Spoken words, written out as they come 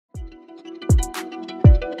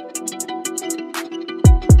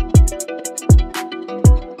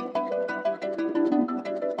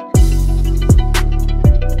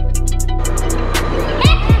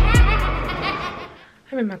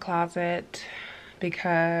closet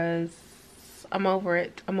because I'm over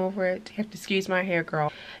it. I'm over it. You have to excuse my hair,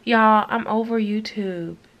 girl. Y'all, I'm over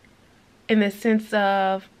YouTube in the sense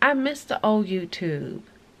of I miss the old YouTube.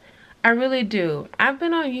 I really do. I've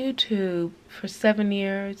been on YouTube for 7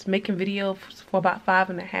 years, making videos for about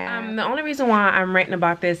 5.5. The only reason why I'm ranting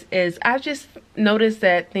about this is I just noticed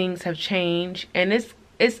that things have changed and it's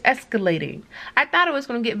escalating. I thought it was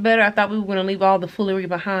going to get better. I thought we were going to leave all the foolery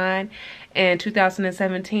behind in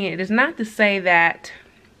 2017. It is not to say that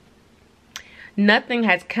nothing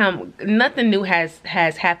new has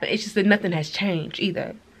happened. It's just that nothing has changed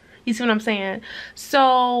either. You see what I'm saying?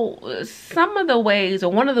 So some of the ways,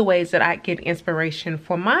 or one of the ways that I get inspiration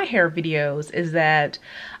for my hair videos is that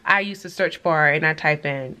I use the search bar and I type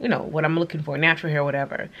in, you know, what I'm looking for, natural hair,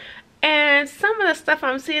 whatever. And some of the stuff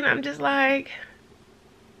I'm seeing, I'm just like,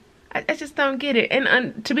 I just don't get it.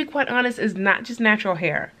 And to be quite honest, it's not just natural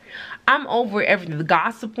hair. I'm over everything. The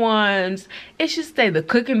gossip ones. It's just that the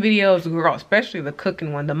cooking videos, girl, especially the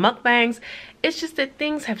cooking one, the mukbangs. It's just that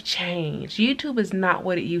things have changed. YouTube is not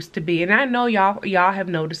what it used to be. And I know y'all have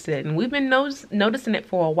noticed it. And we've been noticing it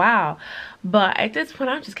for a while. But at this point,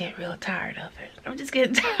 I'm just getting real tired of it. I'm just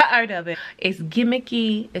getting tired of it. It's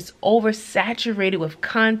gimmicky. It's oversaturated with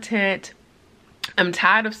content. I'm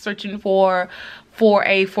tired of searching for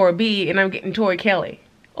 4A, 4B, and I'm getting Tori Kelly.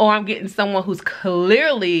 Or I'm getting someone who's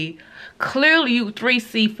clearly you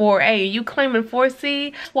 3C, 4A, and you claiming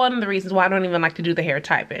 4C. That's one of the reasons why I don't even like to do the hair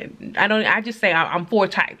typing. I just say I'm 4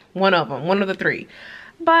 type, one of them, one of the 3.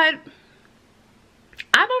 But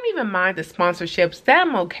I don't even mind the sponsorships. That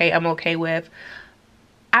I'm okay with.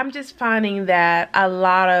 I'm just finding that a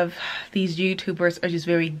lot of these YouTubers are just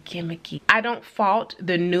very gimmicky. I don't fault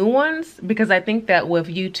the new ones because I think that with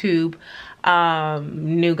YouTube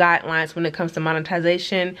new guidelines when it comes to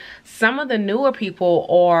monetization, some of the newer people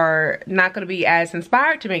are not going to be as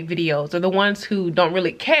inspired to make videos, or the ones who don't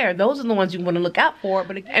really care. Those are the ones you want to look out for.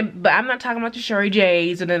 But I'm not talking about the Sherry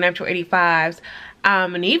J's or the Natural 85s,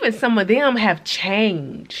 and even some of them have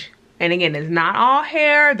changed. And again, it's not all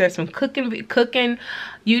hair. There's some cooking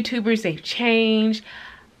YouTubers, they've changed.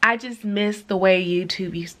 I just miss the way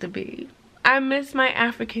YouTube used to be. I miss my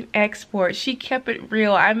African export. She kept it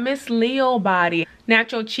real. I miss Leo Body,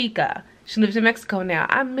 Natural Chica. She lives in Mexico now.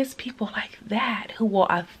 I miss people like that who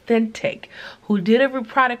were authentic, who did a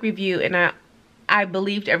product review and I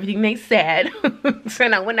believed everything they said. So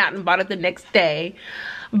I went out and bought it the next day.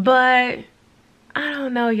 But I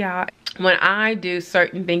don't know, y'all. When I do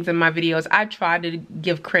certain things in my videos, I try to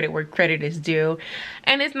give credit where credit is due.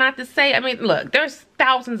 And it's not to say, I mean, look, there's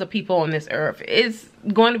thousands of people on this earth. It's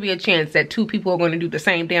going to be a chance that 2 people are going to do the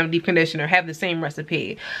same damn deep conditioner, have the same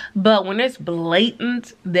recipe. But when it's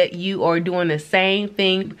blatant that you are doing the same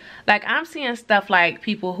thing, like I'm seeing stuff like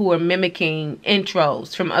people who are mimicking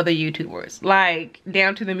intros from other YouTubers, like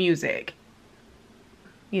down to the music.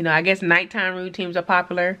 You know, I guess nighttime routines are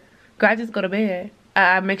popular. Girl, I just go to bed.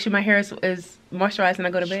 I make sure my hair is moisturized and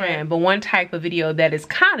I go to bed. But one type of video that is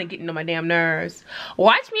kind of getting on my damn nerves.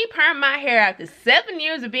 Watch me perm my hair after 7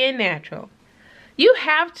 years of being natural. You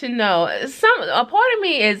have to know. A part of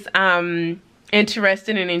me is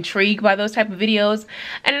interested and intrigued by those type of videos.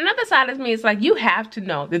 And another side of me is like, you have to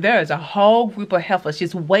know that there is a whole group of heifers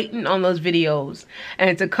just waiting on those videos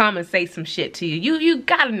and to come and say some shit to you. You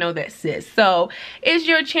gotta know that, sis. So it's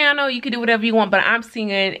your channel, you can do whatever you want, but I'm seeing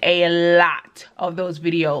a lot of those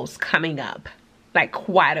videos coming up, like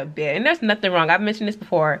quite a bit. And there's nothing wrong, I've mentioned this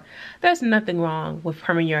before, there's nothing wrong with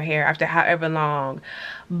perming your hair after however long,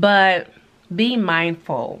 but be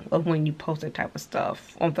mindful of when you post that type of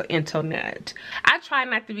stuff on the internet. I try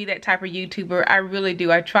not to be that type of YouTuber. I really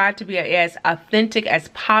do. I try to be as authentic as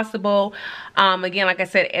possible. Again, like I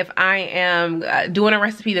said, if I am doing a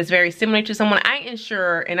recipe that's very similar to someone, I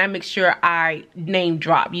ensure and I make sure I name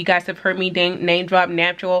drop. You guys have heard me name drop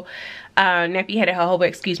Natural, Nappy Headed Jojoba,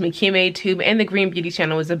 excuse me, Kimmy Tube, and the Green Beauty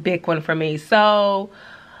channel is a big one for me. So,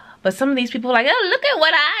 but some of these people are like, oh, look at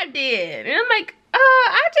what I did. And I'm like,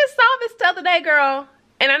 I just saw this the other day, girl.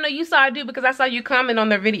 And I know you saw it too because I saw you comment on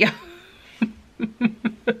their video.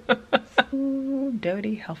 Ooh,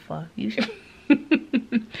 dirty heifer.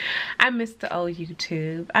 I miss the old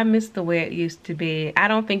YouTube. I miss the way it used to be. I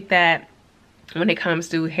don't think that when it comes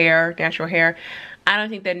to hair, natural hair, I don't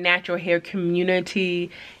think that natural hair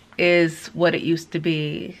community is what it used to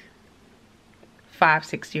be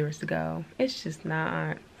 5-6 years ago. It's just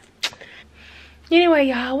not. Anyway,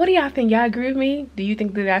 y'all, what do y'all think? Y'all agree with me? Do you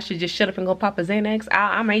think that I should just shut up and go pop a Xanax?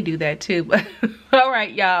 I may do that too, but all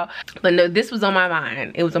right, y'all. But no, this was on my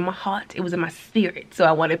mind. It was on my heart. It was in my spirit. So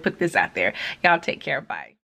I want to put this out there. Y'all take care. Bye.